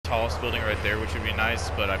tallest building right there, which would be nice,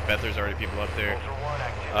 but I bet there's already people up there.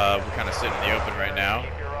 We're kind of sitting in the open right now.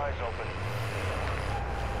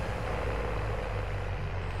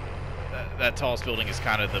 That tallest building is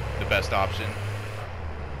kind of the best option.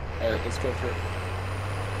 Alright, let's go for it.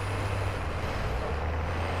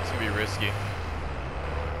 It's gonna be risky.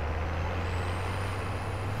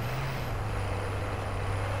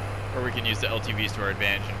 Or we can use the LTVs to our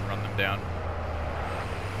advantage and run them down.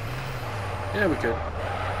 Yeah, we could.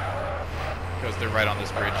 Because they're right on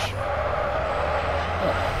this bridge.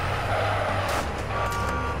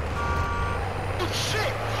 Oh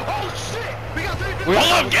shit! Oh shit! We got 3 Pull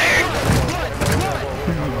up, gang!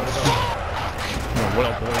 What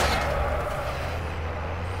up, boys?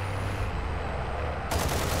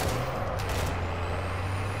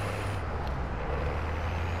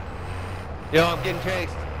 Yo, I'm getting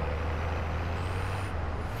chased.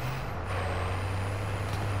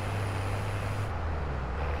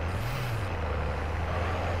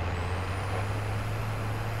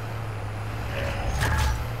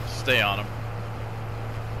 Stay on him.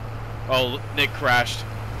 Oh, Nick crashed.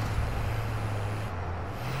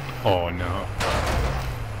 Oh no.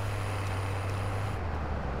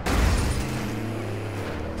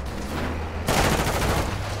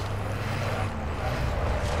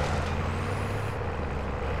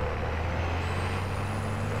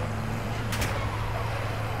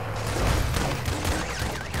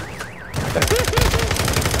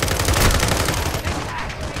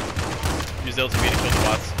 Use LTV to kill the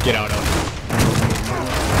bots. Get out of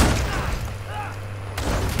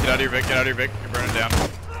Get out of here, Vic. Get out of here, Vic. You're burning down.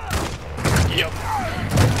 Yep.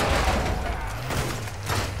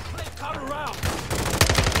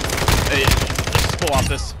 Hey, just pull off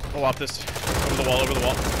this. Pull off this. Over the wall, over the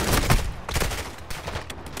wall.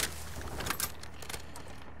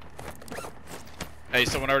 Hey,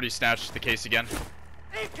 someone already snatched the case again.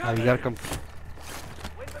 You gotta come.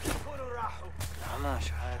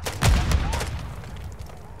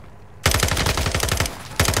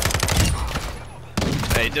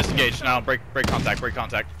 Hey, disengage now. Break contact. Break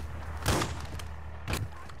contact.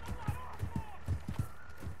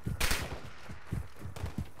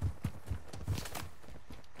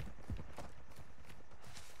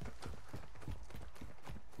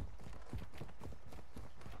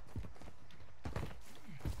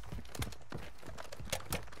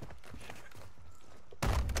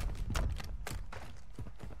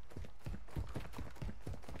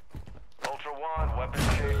 Ultra One, weapons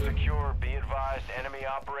safe secure. Be advised, enemy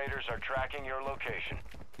operators are tracking your location.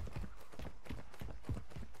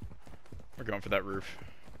 We're going for that roof.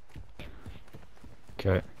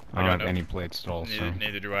 Okay. I I don't have got any plates at all, so.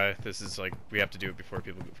 Neither do I. This is like, we have to do it before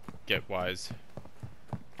people get wise.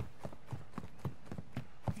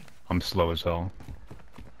 I'm slow as hell.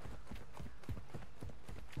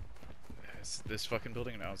 Is this fucking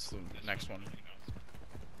building? No, it's the next one.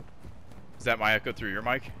 Is that my echo through your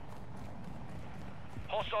mic?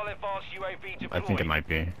 Hostile advanced UAV deployed. I think it might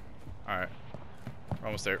be. Alright. We're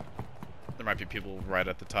almost there. There might be people right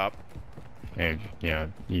at the top. Hey, yeah,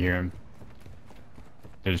 you hear him?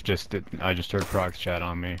 There's just, I just heard Prox chat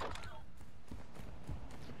on me.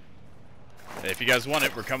 Hey, if you guys want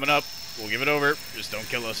it, we're coming up. We'll give it over. Just don't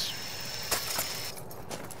kill us.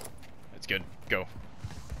 It's good. Go.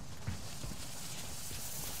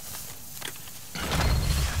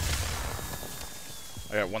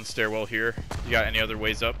 I got one stairwell here. You got any other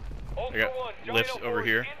ways up? I got lifts over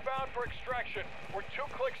here. Inbound for extraction. We're 2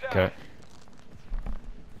 clicks out. Okay.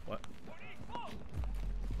 What?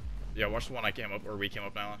 Yeah, watch the one I came up, or we came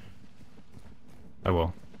up, Alan. I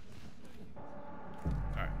will.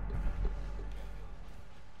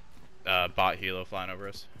 Alright. Bot helo flying over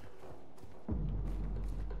us.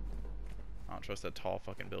 I don't trust that tall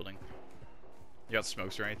fucking building. You got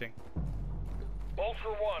smokes or anything?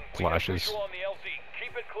 Ultra One, Flashes. visual on the LZ.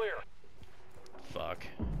 Keep it clear. Fuck.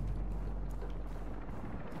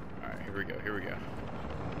 Alright, here we go, here we go.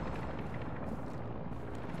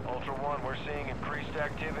 Ultra One, we're seeing increased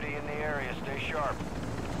activity in the area. Stay sharp.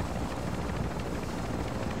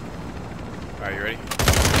 Alright, you ready?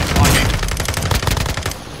 Locking.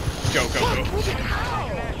 Go, go, go.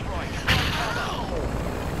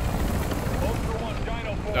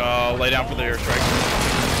 Oh, lay down for the airstrike.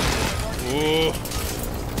 Ooh.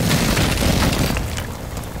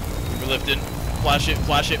 We're lifting. Flash it,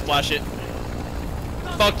 flash it, flash it.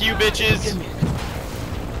 Fuck you, bitches!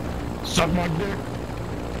 Suck my dick!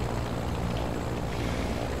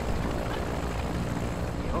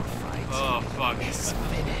 Your fight Oh, fuck. is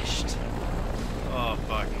finished. Oh,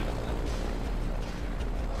 fuck.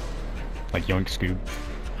 Like Yoink Scoop.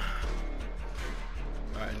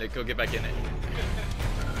 Alright, Nick, go get back in it.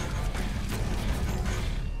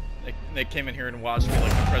 Nick came in here and watched me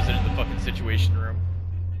like the president of the fucking Situation Room.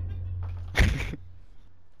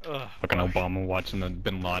 Ugh, Fucking fuck. Obama watching the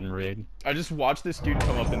Bin Laden raid. I just watched this dude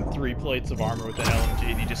come up in 3 plates of armor with an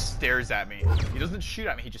LMG and he just stares at me. He doesn't shoot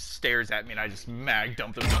at me, he just stares at me and I just mag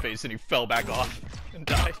dumped him in the face and he fell back off and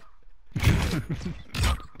died.